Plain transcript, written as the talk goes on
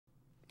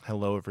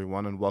Hello,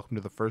 everyone, and welcome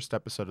to the first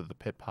episode of the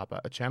Pit Papa,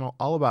 a channel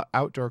all about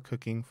outdoor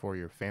cooking for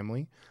your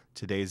family.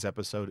 Today's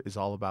episode is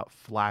all about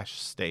flash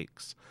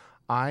steaks.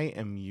 I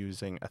am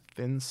using a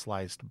thin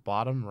sliced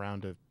bottom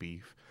round of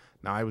beef.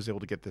 Now, I was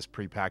able to get this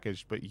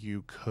prepackaged, but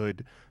you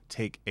could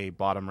take a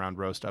bottom round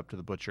roast up to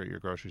the butcher at your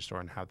grocery store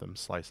and have them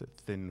slice it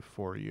thin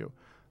for you.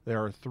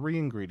 There are 3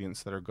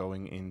 ingredients that are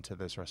going into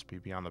this recipe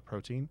beyond the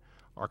protein: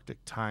 Arctic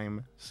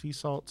thyme, sea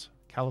salt,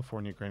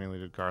 California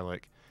granulated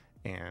garlic,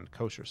 and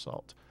kosher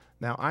salt.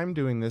 Now, I'm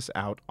doing this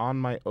out on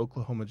my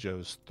Oklahoma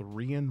Joe's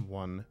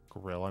 3-in-1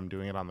 grill. I'm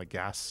doing it on the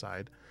gas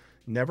side.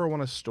 Never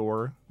want to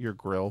store your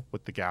grill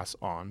with the gas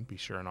on. Be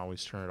sure and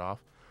always turn it off.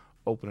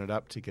 Open it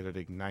up to get it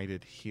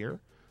ignited here.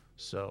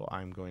 So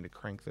I'm going to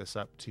crank this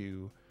up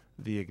to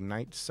the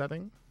ignite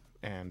setting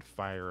and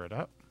fire it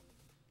up.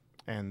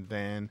 And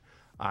then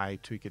I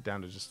tweak it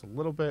down to just a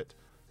little bit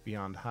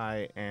beyond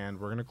high,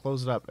 and we're going to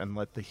close it up and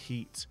let the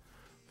heat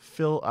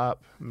fill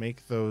up,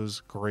 make those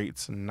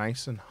grates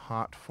nice and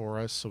hot for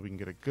us so we can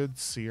get a good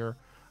sear.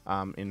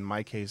 In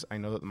my case, I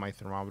know that my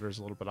thermometer is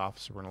a little bit off,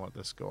 so we're going to let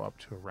this go up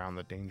to around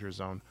the danger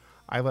zone.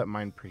 I let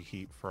mine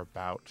preheat for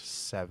about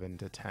 7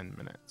 to 10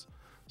 minutes.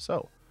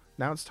 So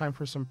now it's time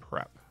for some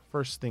prep.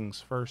 First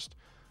things first,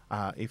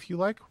 if you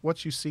like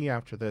what you see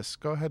after this,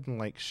 go ahead and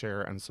like,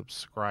 share, and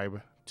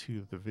subscribe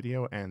to the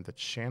video and the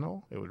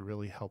channel. It would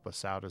really help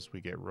us out as we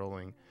get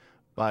rolling.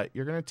 But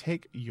you're going to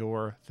take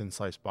your thin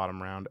sliced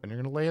bottom round and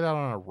you're going to lay it out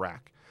on a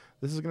rack.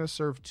 This is going to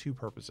serve 2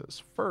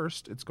 purposes.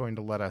 First, it's going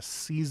to let us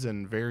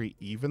season very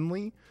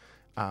evenly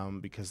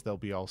because they'll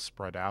be all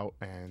spread out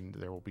and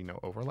there will be no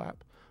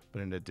overlap.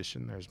 But in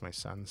addition, there's my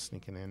son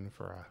sneaking in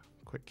for a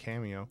quick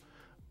cameo.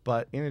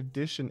 But in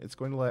addition, it's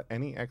going to let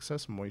any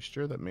excess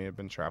moisture that may have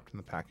been trapped in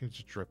the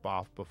package drip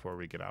off before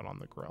we get out on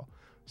the grill.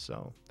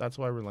 So that's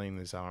why we're laying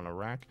these out on a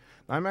rack.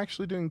 Now, I'm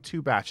actually doing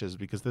 2 batches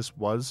because this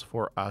was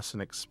for us an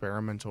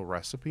experimental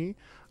recipe.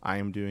 I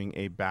am doing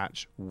a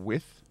batch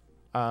with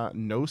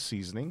no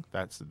seasoning.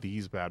 That's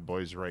these bad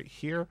boys right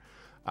here.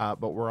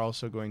 But we're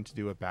also going to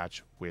do a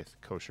batch with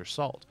kosher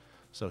salt.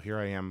 So here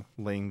I am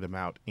laying them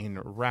out in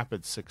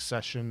rapid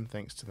succession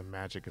thanks to the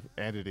magic of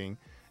editing.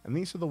 And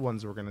these are the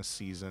ones we're going to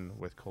season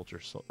with kosher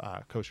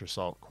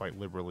salt quite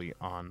liberally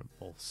on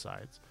both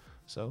sides.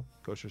 So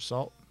kosher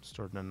salt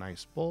stored in a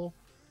nice bowl.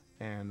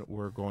 And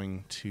we're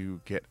going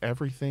to get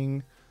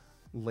everything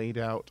laid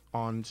out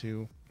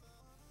onto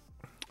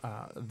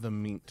the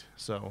meat.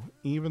 So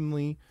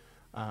evenly,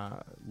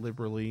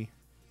 liberally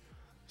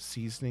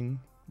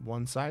seasoning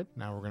one side.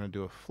 Now we're going to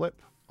do a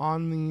flip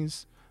on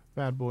these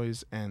bad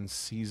boys and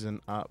season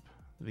up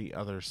the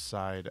other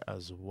side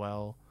as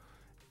well.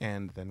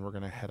 And then we're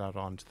going to head out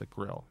onto the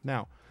grill.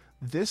 Now,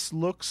 this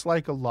looks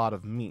like a lot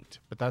of meat,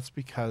 but that's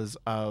because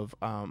of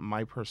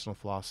my personal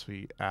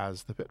philosophy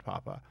as the Pit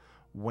Papa.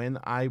 When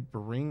I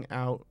bring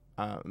out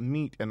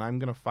meat and I'm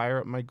going to fire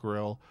up my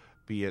grill,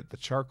 be it the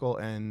charcoal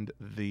end,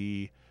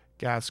 the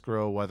gas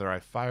grill, whether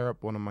I fire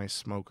up one of my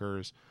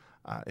smokers,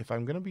 if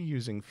I'm going to be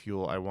using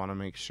fuel, I want to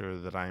make sure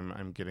that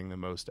I'm getting the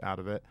most out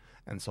of it.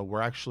 And so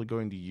we're actually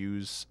going to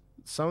use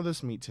some of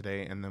this meat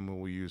today, and then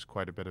we'll use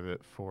quite a bit of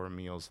it for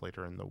meals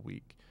later in the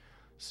week.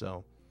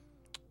 So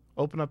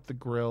open up the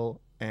grill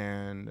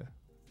and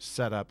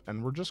set up,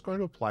 and we're just going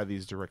to apply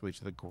these directly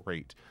to the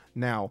grate.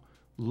 Now,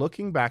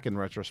 looking back in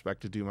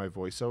retrospect to do my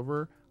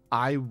voiceover,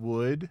 I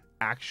would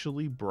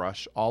actually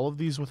brush all of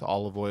these with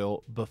olive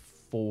oil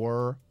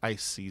before I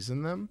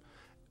season them.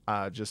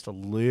 Just a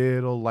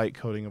little light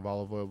coating of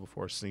olive oil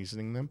before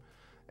seasoning them.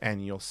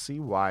 And you'll see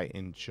why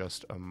in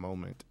just a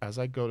moment. As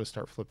I go to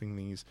start flipping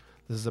these,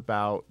 this is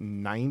about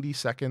 90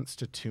 seconds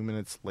to 2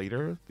 minutes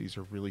later. These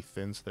are really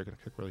thin, so they're going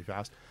to cook really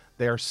fast.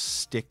 They are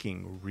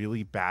sticking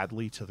really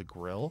badly to the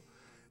grill,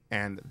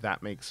 and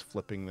that makes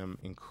flipping them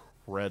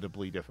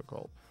incredibly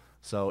difficult.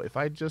 So if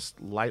I just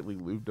lightly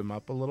lubed them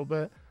up a little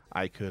bit,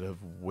 I could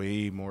have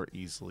way more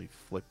easily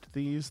flipped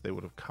these. They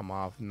would have come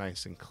off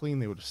nice and clean.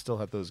 They would have still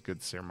had those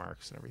good sear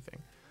marks and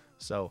everything.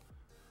 So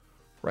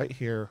right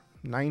here,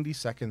 90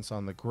 seconds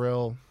on the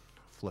grill,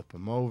 flip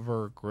them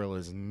over. Grill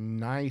is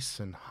nice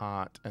and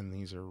hot, and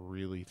these are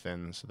really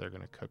thin, so they're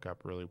going to cook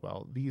up really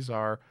well. These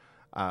are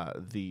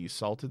the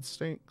salted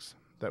steaks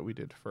that we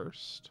did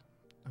first.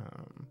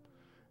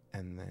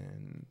 And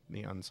then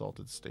the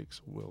unsalted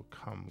steaks will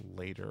come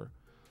later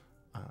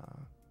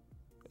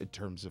in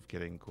terms of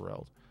getting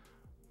grilled.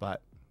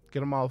 But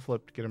get them all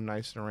flipped, get them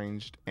nice and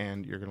arranged,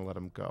 and you're going to let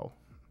them go.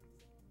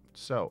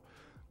 So,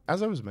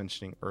 as I was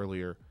mentioning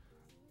earlier,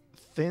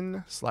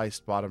 thin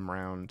sliced bottom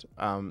round,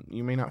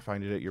 you may not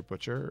find it at your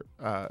butcher,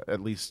 at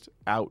least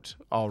out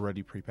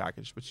already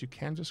prepackaged, but you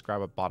can just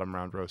grab a bottom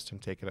round roast and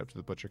take it up to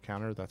the butcher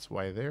counter. That's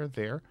why they're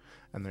there,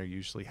 and they're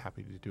usually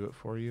happy to do it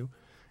for you.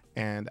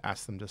 And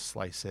ask them to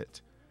slice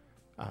it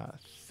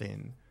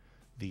thin.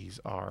 These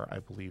are, I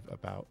believe,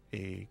 about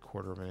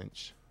 1/4 of an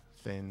inch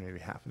thin, maybe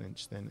 1/2 an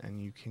inch thin,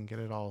 and you can get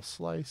it all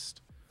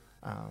sliced.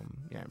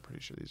 Yeah, I'm pretty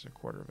sure these are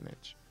 1/4 of an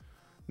inch.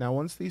 Now,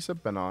 once these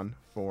have been on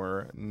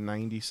for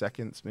 90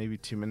 seconds, maybe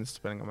 2 minutes,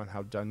 depending on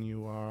how done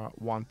you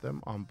want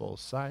them on both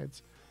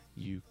sides,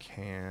 you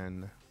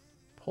can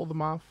pull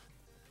them off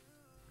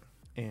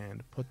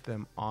and put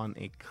them on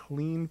a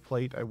clean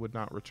plate. I would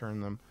not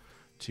return them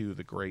to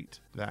the grate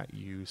that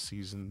you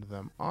seasoned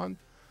them on,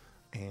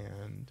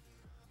 and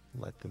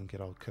let them get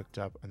all cooked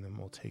up, and then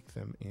we'll take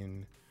them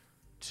in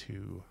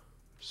to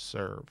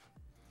serve.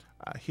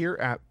 Here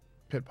at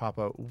Pit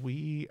Papa,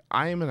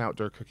 I am an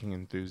outdoor cooking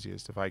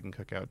enthusiast. If I can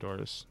cook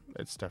outdoors,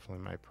 it's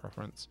definitely my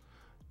preference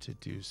to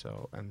do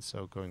so. And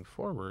so going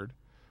forward,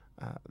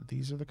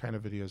 these are the kind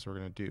of videos we're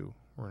going to do.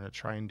 We're going to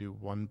try and do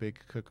one big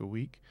cook a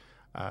week.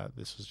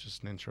 This was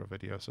just an intro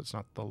video, so it's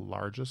not the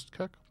largest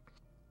cook,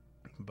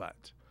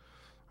 but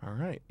all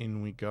right,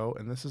 in we go.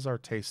 And this is our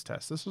taste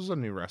test. This was a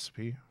new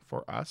recipe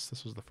for us.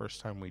 This was the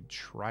first time we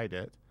tried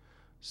it.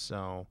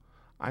 So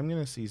I'm going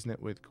to season it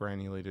with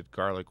granulated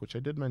garlic, which I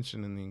did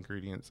mention in the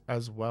ingredients,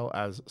 as well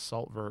as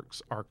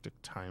Saltwerks Arctic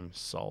Thyme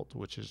Salt,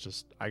 which is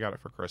just, I got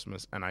it for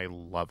Christmas and I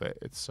love it.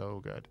 It's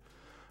so good.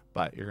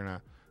 But you're going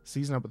to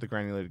season up with the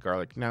granulated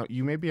garlic. Now,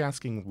 you may be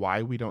asking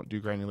why we don't do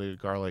granulated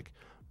garlic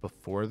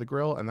before the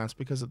grill, and that's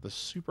because at the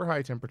super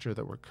high temperature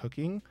that we're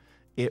cooking,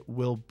 it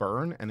will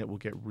burn and it will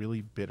get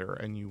really bitter,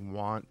 and you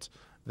want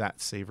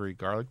that savory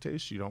garlic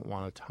taste. You don't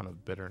want a ton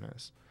of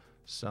bitterness.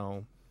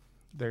 So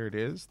there it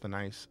is, the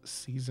nice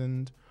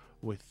seasoned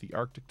with the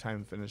Arctic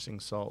Thyme finishing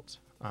salt,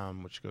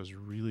 which goes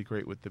really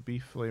great with the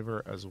beef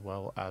flavor as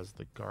well as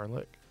the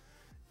garlic.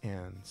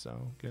 And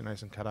so get it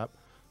nice and cut up.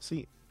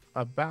 See,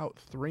 about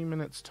 3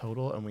 minutes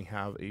total, and we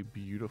have a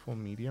beautiful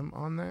medium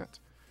on that.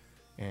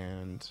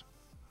 And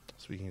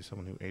speaking of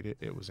someone who ate it,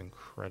 it was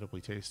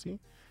incredibly tasty.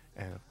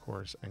 And of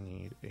course, I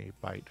need a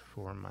bite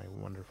for my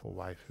wonderful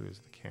wife, who is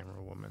the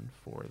camera woman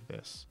for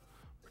this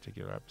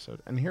particular episode.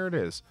 And here it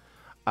is.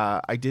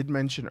 I did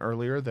mention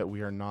earlier that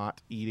we are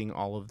not eating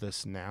all of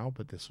this now,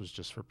 but this was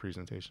just for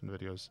presentation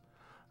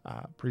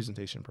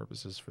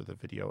purposes for the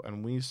video.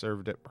 And we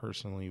served it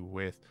personally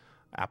with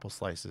apple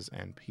slices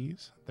and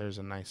peas. There's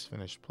a nice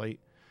finished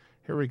plate.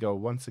 Here we go.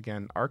 Once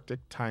again, Arctic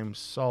Thyme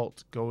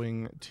Salt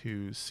going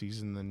to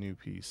season the new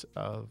piece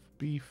of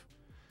beef,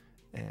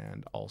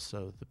 and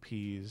also the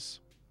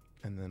peas,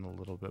 and then a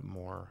little bit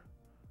more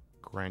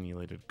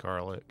granulated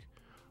garlic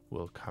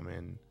will come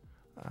in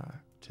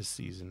to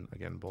season,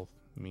 again, both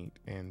meat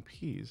and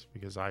peas,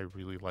 because I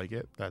really like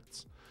it.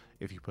 That's,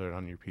 if you put it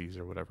on your peas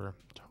or whatever,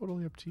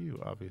 totally up to you,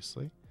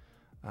 obviously.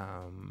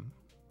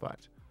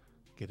 But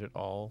get it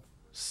all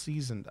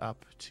seasoned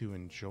up to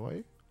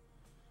enjoy.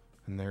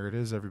 And there it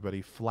is,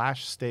 everybody.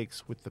 Flash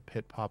steaks with the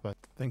Pit Papa.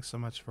 Thanks so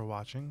much for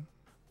watching.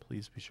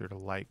 Please be sure to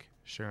like,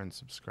 share, and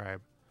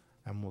subscribe.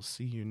 And we'll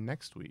see you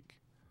next week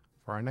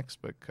for our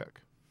next big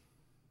cook.